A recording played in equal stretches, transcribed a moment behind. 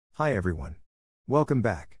Hi everyone. Welcome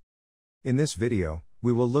back. In this video,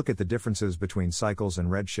 we will look at the differences between Cycles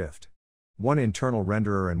and Redshift. One internal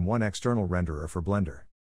renderer and one external renderer for Blender.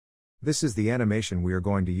 This is the animation we are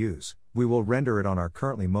going to use. We will render it on our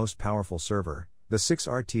currently most powerful server, the 6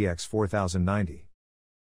 RTX 4090.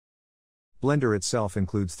 Blender itself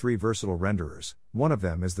includes 3 versatile renderers. One of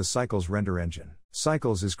them is the Cycles render engine.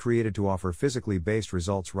 Cycles is created to offer physically based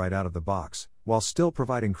results right out of the box, while still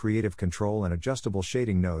providing creative control and adjustable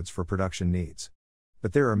shading nodes for production needs.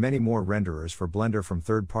 But there are many more renderers for Blender from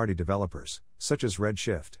third-party developers, such as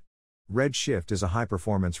Redshift. Redshift is a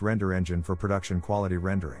high-performance render engine for production-quality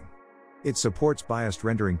rendering. It supports biased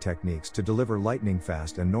rendering techniques to deliver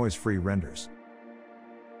lightning-fast and noise-free renders.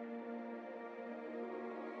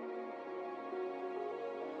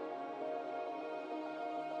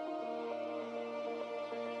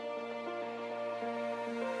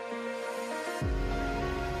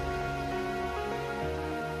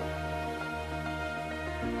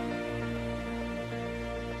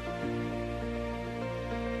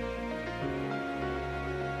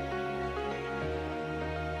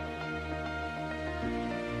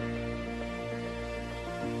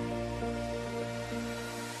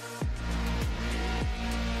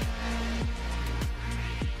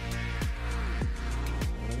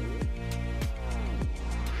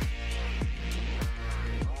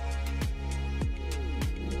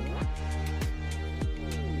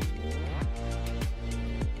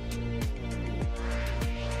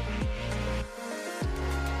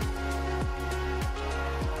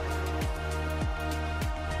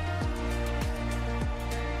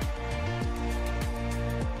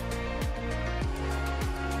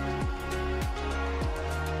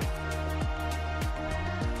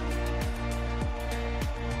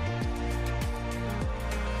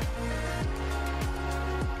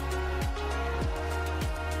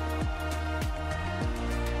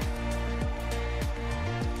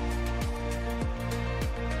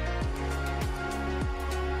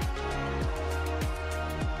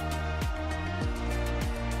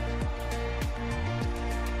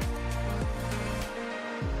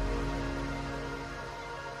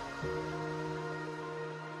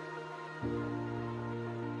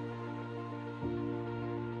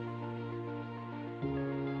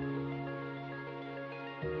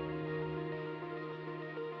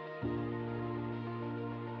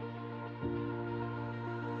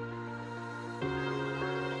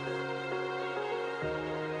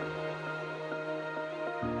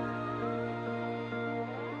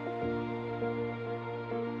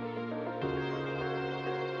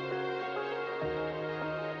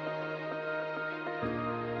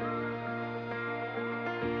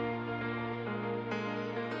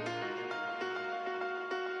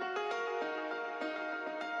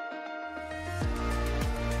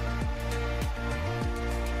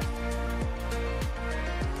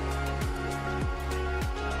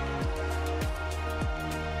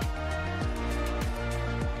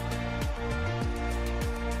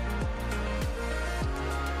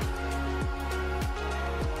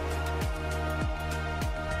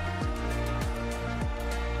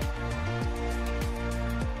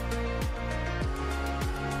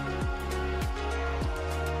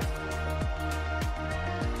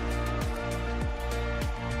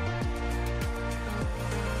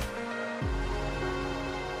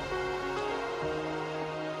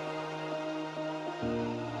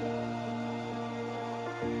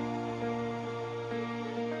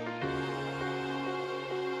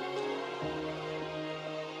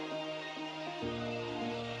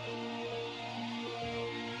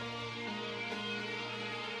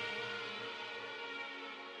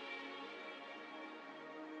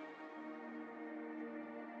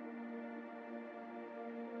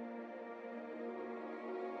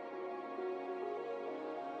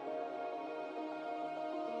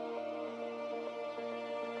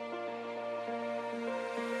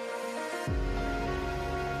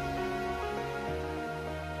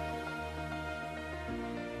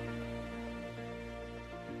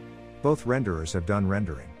 Both renderers have done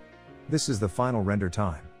rendering. This is the final render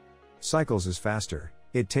time. Cycles is faster,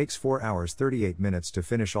 it takes 4 hours 38 minutes to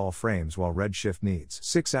finish all frames while Redshift needs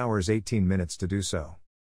 6 hours 18 minutes to do so.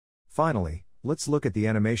 Finally, let's look at the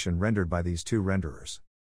animation rendered by these two renderers.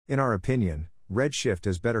 In our opinion, Redshift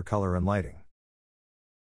has better color and lighting.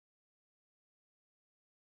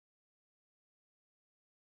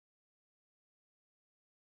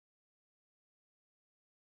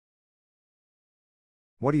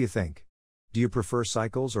 What do you think? Do you prefer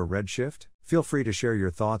Cycles or Redshift? Feel free to share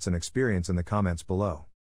your thoughts and experience in the comments below.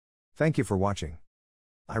 Thank you for watching.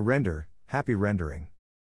 iRender, happy rendering.